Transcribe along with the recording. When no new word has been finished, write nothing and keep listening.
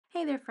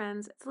Hey there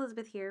friends, it's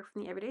Elizabeth here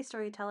from the Everyday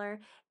Storyteller,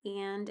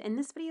 and in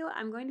this video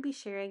I'm going to be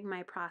sharing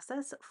my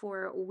process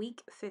for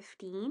week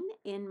 15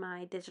 in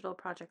my digital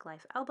project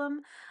life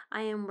album.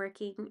 I am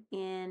working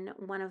in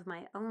one of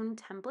my own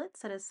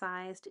templates that is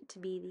sized to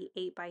be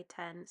the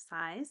 8x10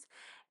 size,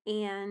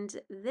 and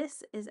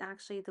this is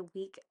actually the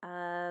week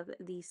of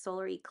the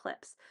solar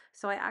eclipse.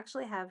 So I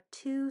actually have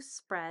two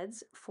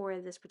spreads for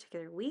this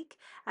particular week.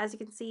 As you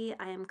can see,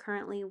 I am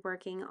currently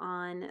working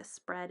on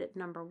spread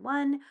number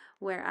 1,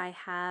 where I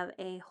have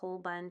a whole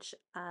bunch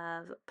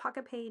of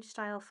pocket page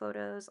style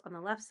photos on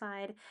the left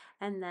side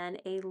and then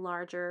a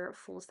larger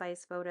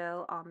full-size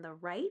photo on the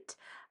right.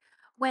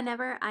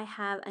 Whenever I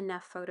have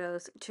enough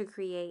photos to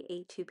create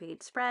a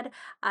two-page spread,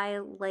 I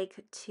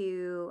like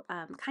to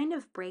kind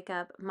of break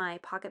up my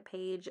pocket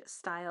page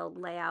style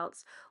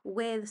layouts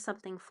with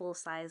something full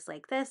size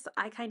like this.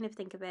 I kind of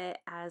think of it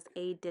as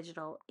a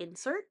digital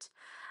insert.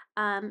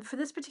 For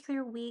this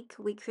particular week,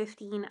 week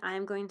 15,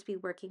 I'm going to be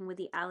working with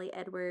the Ali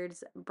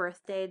Edwards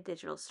birthday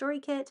digital story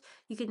kit.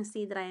 You can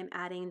see that I am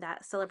adding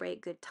that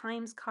Celebrate Good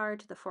Times card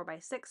to the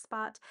 4x6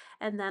 spot,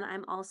 and then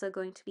I'm also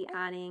going to be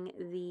adding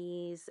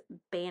these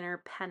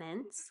banner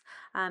pennants,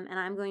 and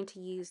I'm going to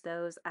use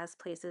those as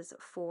places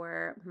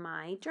for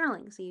my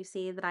journaling. So you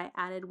see that I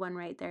added one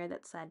right there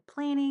that said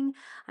planning.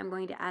 I'm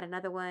going to add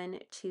another one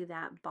to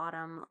that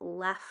bottom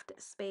left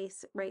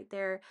space right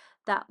there.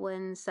 That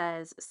one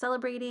says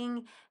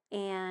celebrating.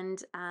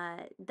 And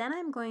then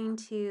I'm going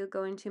to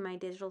go into my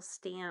digital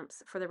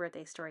stamps for the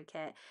birthday story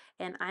kit,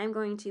 and I'm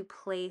going to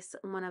place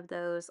one of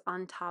those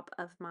on top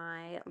of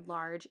my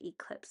large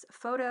eclipse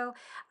photo.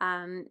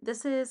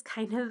 This is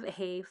kind of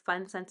a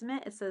fun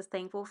sentiment. It says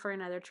thankful for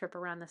another trip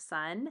around the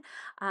sun,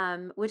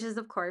 which is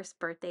of course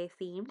birthday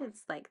themed.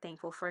 It's like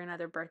thankful for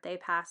another birthday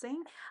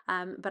passing,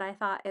 but I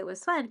thought it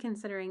was fun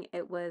considering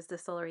it was the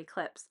solar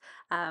eclipse.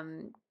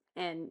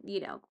 And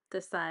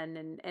the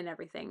sun and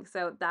everything,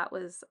 so that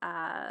was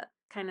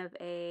kind of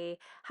a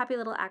happy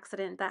little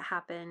accident that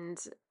happened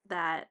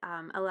that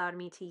allowed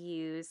me to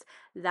use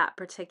that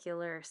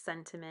particular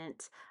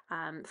sentiment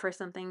for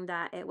something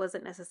that it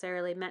wasn't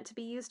necessarily meant to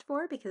be used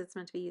for, because it's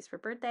meant to be used for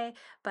birthday,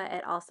 but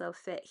it also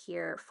fit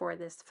here for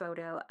this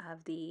photo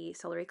of the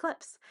solar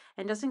eclipse.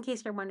 And just in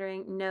case you're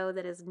wondering, no,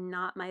 that is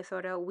not my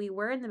photo. We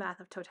were in the bath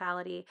of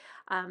totality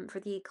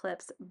for the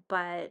eclipse,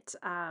 but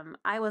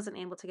I wasn't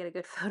able to get a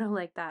good photo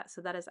like that,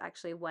 so that is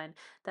actually one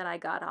that I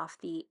got off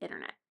the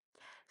internet.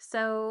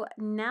 So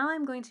now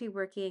I'm going to be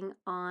working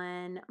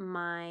on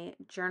my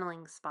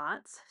journaling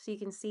spots. So you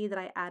can see that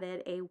I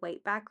added a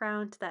white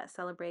background to that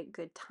Celebrate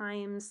Good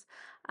Times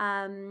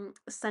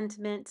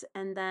sentiment,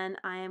 and then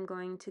I am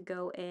going to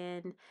go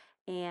in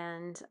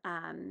and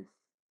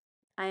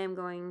I am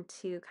going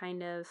to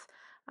kind of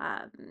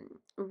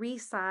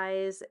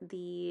resize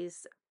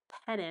these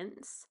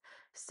pennants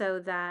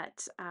so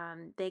that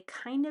they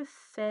kind of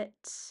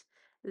fit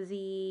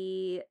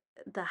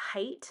the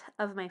height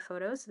of my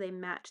photos, so they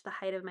match the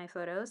height of my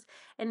photos.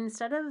 And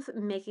instead of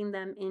making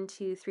them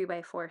into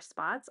 3x4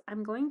 spots,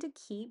 I'm going to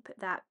keep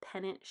that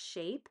pennant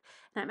shape,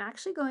 and I'm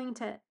actually going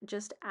to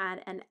just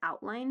add an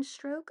outline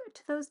stroke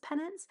to those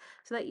pennants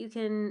so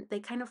that they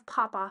kind of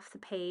pop off the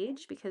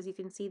page because you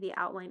can see the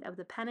outline of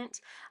the pennant.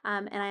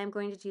 And I am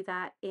going to do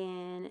that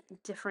in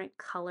different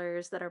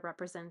colors that are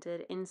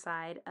represented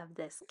inside of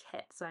this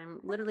kit. So I'm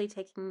literally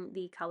taking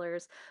the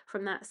colors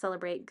from that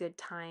Celebrate Good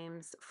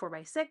Times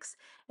 4x6,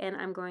 and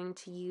I'm going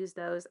to use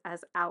those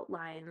as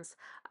outlines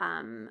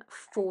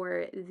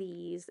for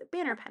these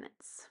banner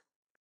pennants.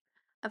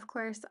 Of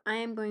course, I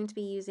am going to be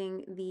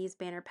using these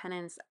banner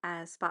pennants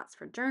as spots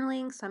for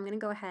journaling, so I'm going to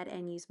go ahead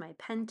and use my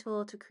pen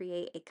tool to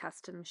create a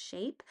custom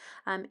shape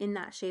in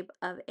that shape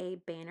of a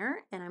banner,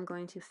 and I'm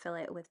going to fill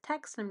it with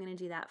text. I'm going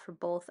to do that for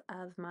both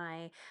of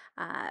my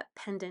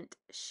pendant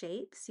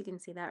shapes. You can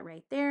see that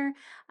right there.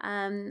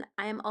 I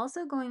am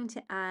also going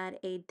to add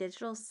a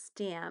digital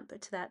stamp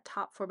to that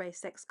top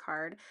 4x6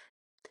 card.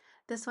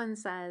 This one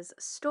says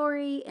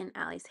story in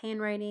Allie's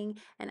handwriting,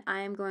 and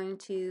I am going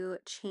to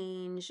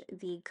change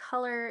the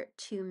color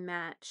to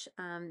match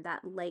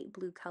that light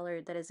blue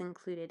color that is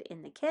included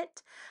in the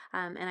kit.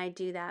 And I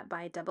do that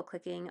by double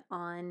clicking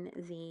on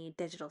the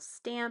digital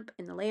stamp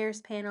in the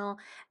layers panel,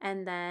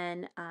 and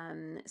then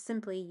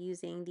simply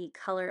using the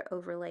color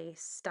overlay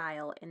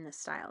style in the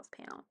styles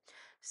panel.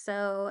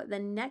 So the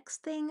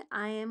next thing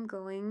I am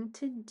going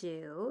to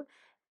do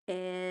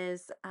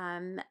is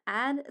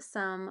add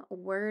some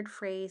word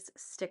phrase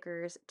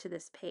stickers to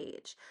this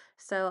page.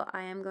 So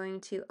I am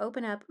going to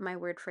open up my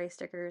word phrase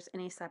stickers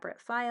in a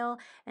separate file,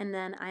 and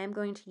then I am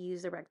going to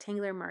use the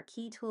rectangular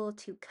marquee tool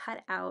to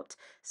cut out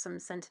some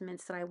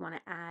sentiments that I want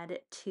to add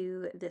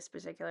to this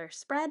particular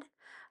spread.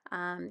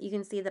 You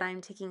can see that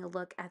I'm taking a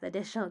look at the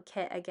digital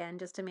kit again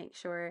just to make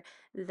sure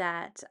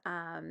that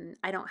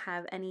I don't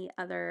have any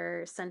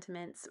other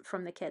sentiments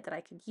from the kit that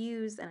I could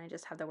use, and I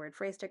just have the word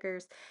phrase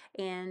stickers.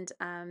 And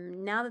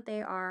now that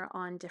they are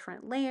on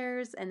different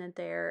layers and that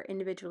they're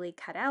individually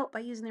cut out by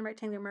using the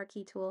rectangular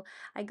marquee tool,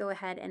 I go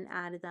ahead and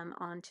add them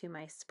onto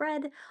my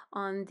spread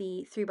on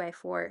the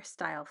 3x4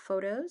 style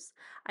photos.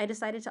 I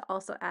decided to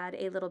also add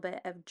a little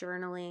bit of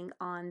journaling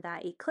on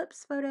that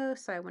eclipse photo,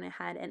 so I went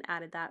ahead and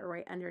added that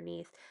right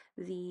underneath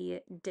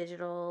the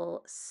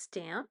digital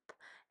stamp.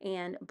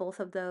 And both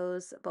of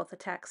those, both the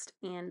text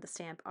and the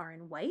stamp, are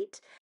in white.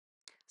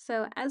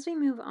 So as we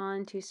move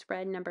on to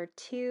spread number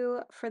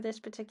 2 for this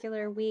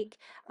particular week,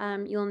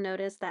 you'll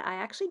notice that I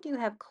actually do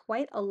have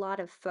quite a lot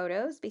of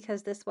photos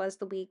because this was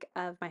the week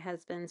of my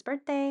husband's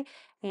birthday,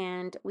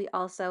 and we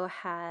also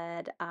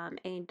had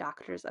a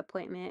doctor's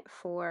appointment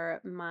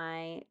for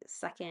my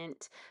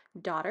second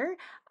daughter.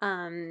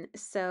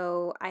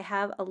 So I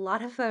have a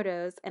lot of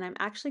photos, and I'm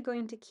actually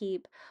going to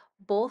keep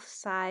both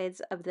sides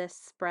of this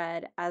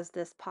spread as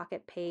this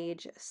pocket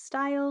page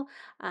style,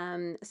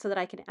 so that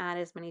I can add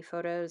as many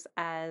photos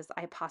as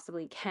I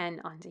possibly can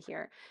onto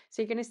here.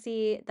 So you're going to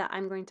see that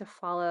I'm going to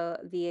follow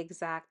the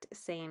exact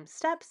same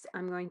steps.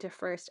 I'm going to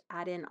first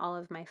add in all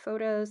of my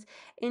photos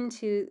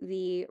into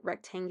the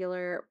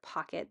rectangular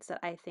pockets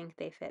that I think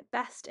they fit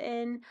best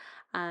in.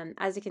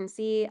 As you can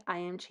see, I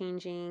am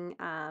changing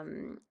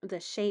the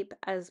shape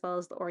as well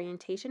as the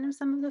orientation of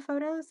some of the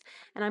photos,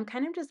 and I'm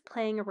kind of just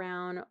playing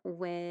around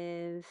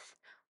with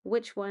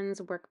which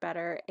ones work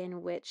better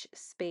in which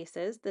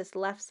spaces. This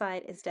left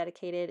side is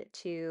dedicated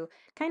to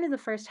kind of the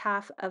first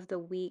half of the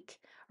week,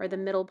 or the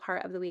middle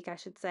part of the week, I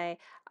should say,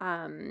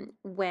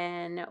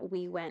 when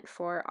we went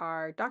for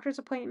our doctor's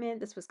appointment.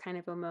 This was kind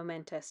of a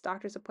momentous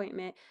doctor's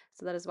appointment,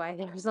 so that is why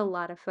there's a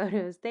lot of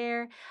photos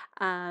there.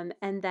 And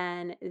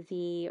then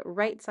the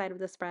right side of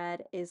the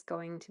spread is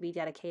going to be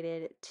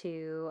dedicated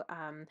to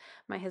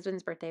my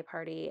husband's birthday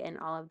party and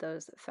all of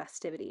those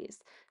festivities.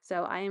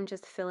 So I am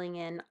just filling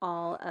in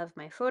all of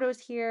my photos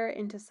here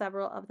into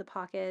several of the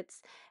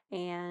pockets,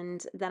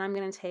 and then I'm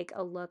going to take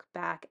a look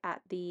back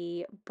at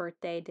the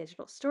birthday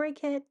digital story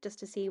kit just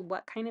to see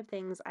what kind of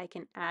things I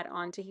can add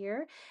onto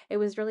here. It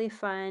was really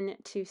fun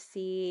to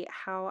see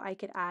how I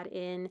could add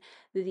in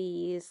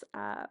these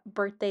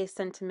birthday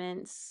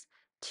sentiments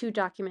to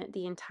document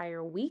the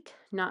entire week,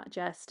 not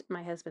just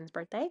my husband's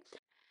birthday.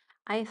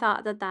 I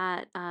thought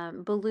that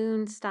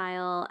balloon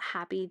style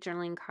happy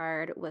journaling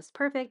card was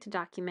perfect to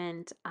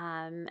document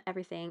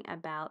everything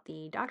about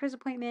the doctor's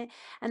appointment.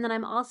 And then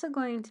I'm also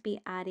going to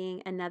be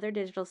adding another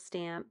digital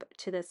stamp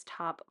to this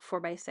top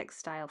 4x6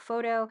 style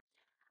photo.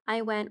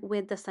 I went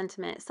with the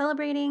sentiment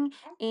celebrating,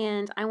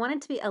 and I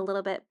wanted to be a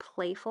little bit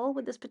playful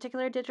with this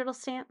particular digital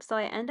stamp, so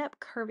I end up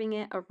curving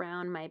it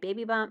around my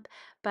baby bump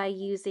by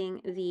using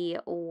the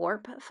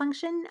warp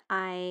function.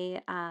 I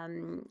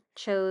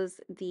chose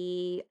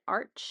the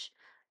arch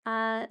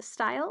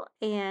style,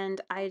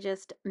 and I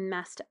just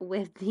messed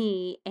with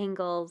the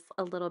angles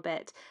a little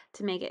bit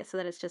to make it so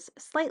that it's just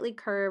slightly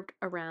curved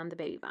around the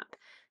baby bump.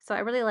 So I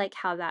really like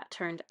how that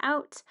turned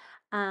out.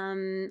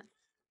 Um,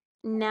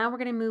 Now we're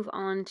going to move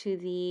on to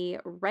the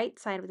right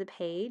side of the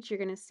page. You're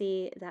going to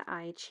see that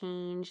I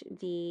change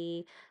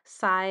the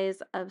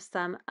size of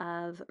some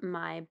of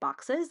my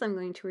boxes. I'm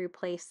going to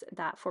replace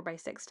that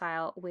 4x6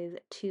 tile with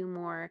 2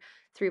 more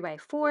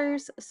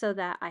 3x4s so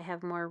that I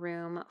have more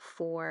room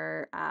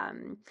for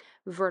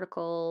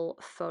vertical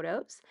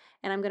photos.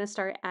 And I'm going to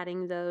start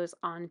adding those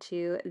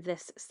onto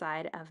this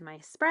side of my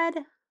spread.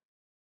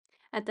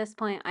 At this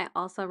point, I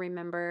also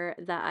remember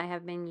that I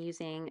have been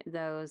using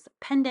those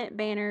pendant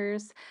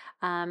banners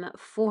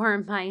for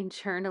my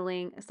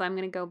journaling. So I'm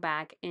going to go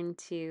back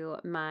into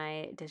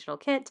my digital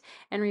kit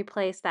and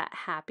replace that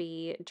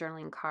happy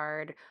journaling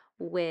card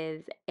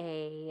with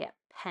a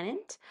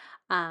pennant.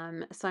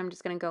 So I'm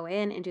just going to go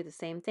in and do the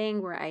same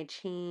thing where I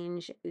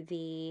change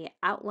the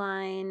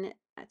outline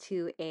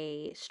to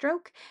a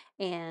stroke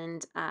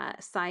and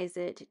size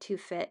it to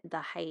fit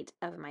the height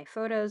of my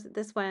photos.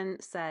 This one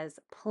says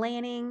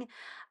planning,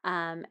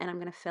 and I'm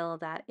going to fill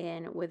that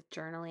in with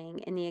journaling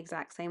in the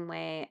exact same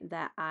way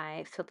that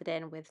I filled it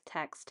in with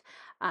text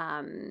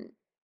um,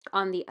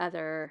 on the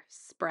other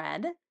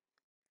spread.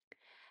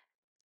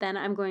 Then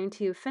I'm going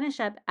to finish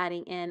up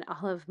adding in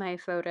all of my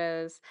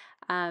photos.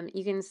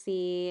 You can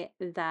see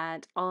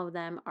that all of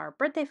them are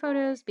birthday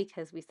photos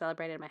because we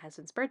celebrated my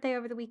husband's birthday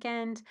over the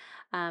weekend.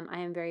 I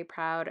am very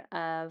proud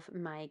of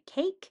my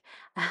cake.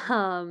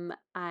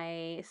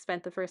 I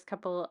spent the first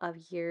couple of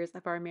years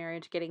of our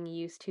marriage getting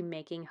used to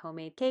making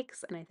homemade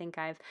cakes, and I think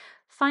I've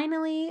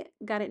finally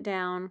got it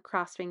down,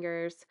 cross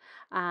fingers.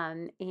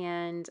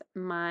 And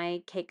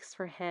my cakes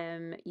for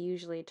him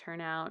usually turn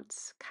out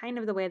kind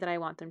of the way that I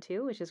want them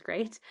to, which is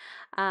great.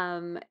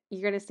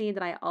 You're going to see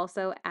that I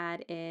also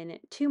add in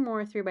two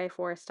more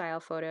 3x4 style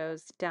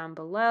photos down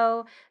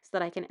below so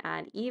that I can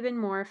add even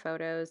more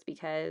photos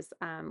because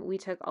we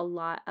took a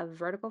lot of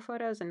vertical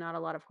photos and not a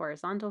lot of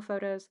horizontal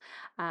photos.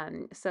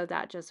 So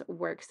that just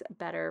works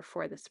better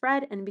for the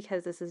spread. And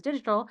because this is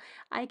digital,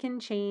 I can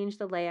change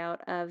the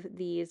layout of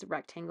these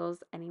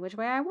rectangles any which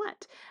way I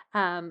want,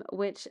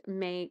 which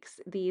makes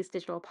these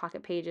digital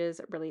pocket pages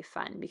really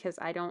fun because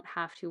I don't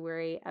have to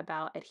worry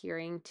about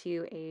adhering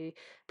to a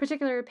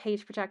particular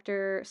page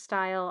protector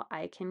style.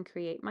 I can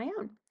create my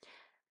own.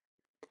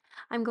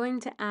 I'm going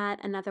to add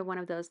another one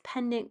of those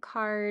pendant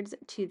cards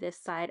to this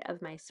side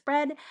of my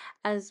spread,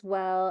 as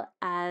well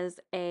as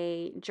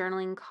a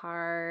journaling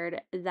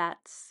card that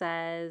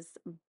says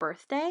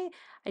birthday.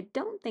 I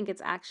don't think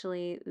it's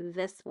actually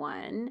this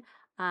one.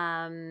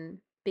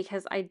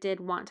 Because I did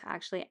want to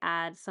actually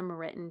add some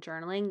written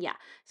journaling. Yeah,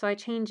 so I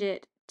change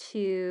it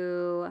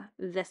to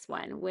this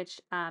one,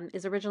 which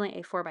is originally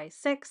a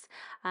 4x6,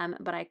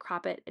 but I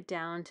crop it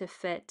down to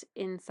fit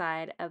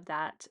inside of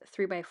that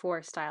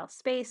 3x4 style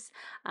space.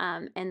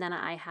 And then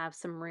I have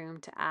some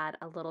room to add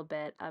a little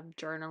bit of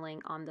journaling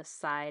on the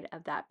side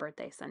of that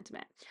birthday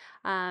sentiment.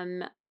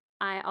 Um,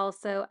 I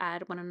also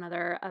add one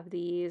another of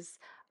these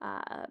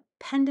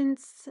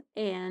pendants,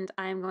 and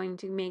I'm going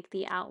to make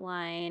the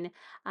outline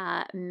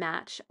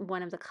match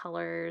one of the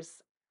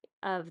colors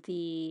of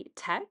the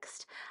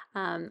text.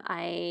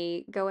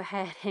 I go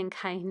ahead and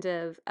kind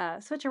of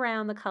switch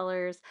around the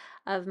colors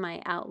of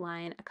my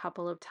outline a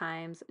couple of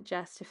times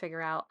just to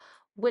figure out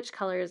which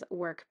colors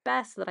work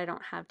best so that I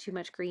don't have too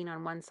much green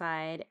on one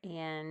side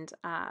and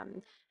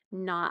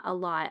not a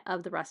lot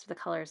of the rest of the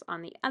colors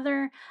on the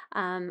other.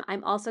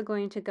 I'm also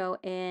going to go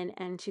in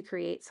and to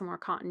create some more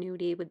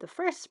continuity with the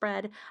first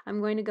spread, I'm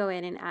going to go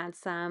in and add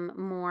some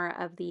more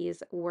of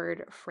these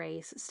word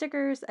phrase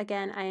stickers.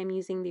 Again, I am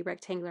using the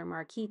rectangular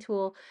marquee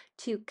tool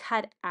to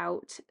cut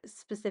out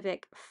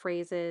specific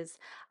phrases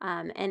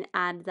and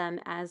add them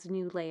as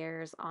new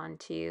layers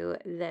onto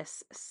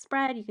this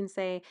spread. You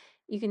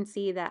can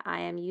see that I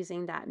am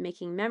using that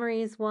making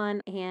memories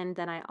one, and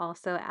then I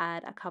also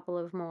add a couple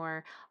of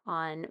more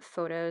on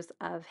photos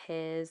of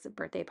his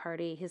birthday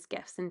party, his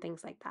gifts, and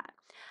things like that.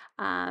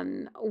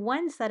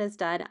 Once that is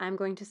done, I'm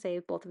going to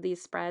save both of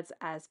these spreads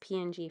as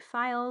PNG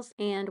files,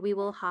 and we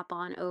will hop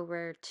on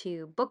over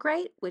to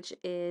Bookright, which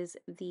is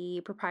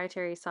the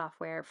proprietary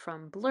software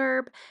from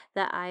Blurb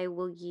that I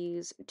will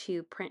use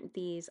to print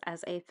these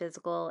as a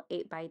physical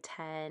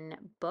 8x10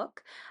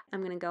 book.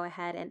 I'm going to go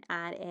ahead and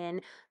add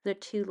in the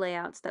two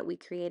layouts that we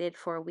created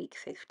for week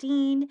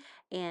 15.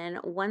 And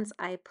once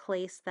I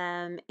place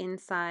them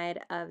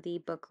inside of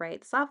the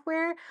Bookright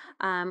software,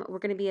 we're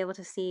going to be able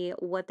to see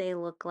what they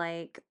look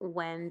like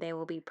when they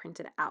will be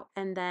printed out.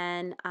 And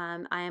then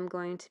I am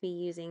going to be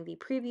using the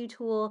preview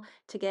tool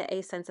to get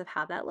a sense of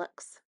how that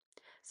looks.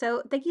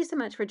 So thank you so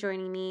much for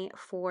joining me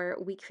for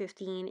week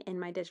 15 in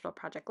my Digital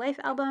Project Life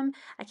album.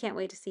 I can't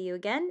wait to see you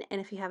again.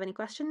 And if you have any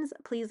questions,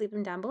 please leave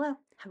them down below.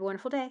 Have a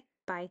wonderful day.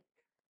 Bye.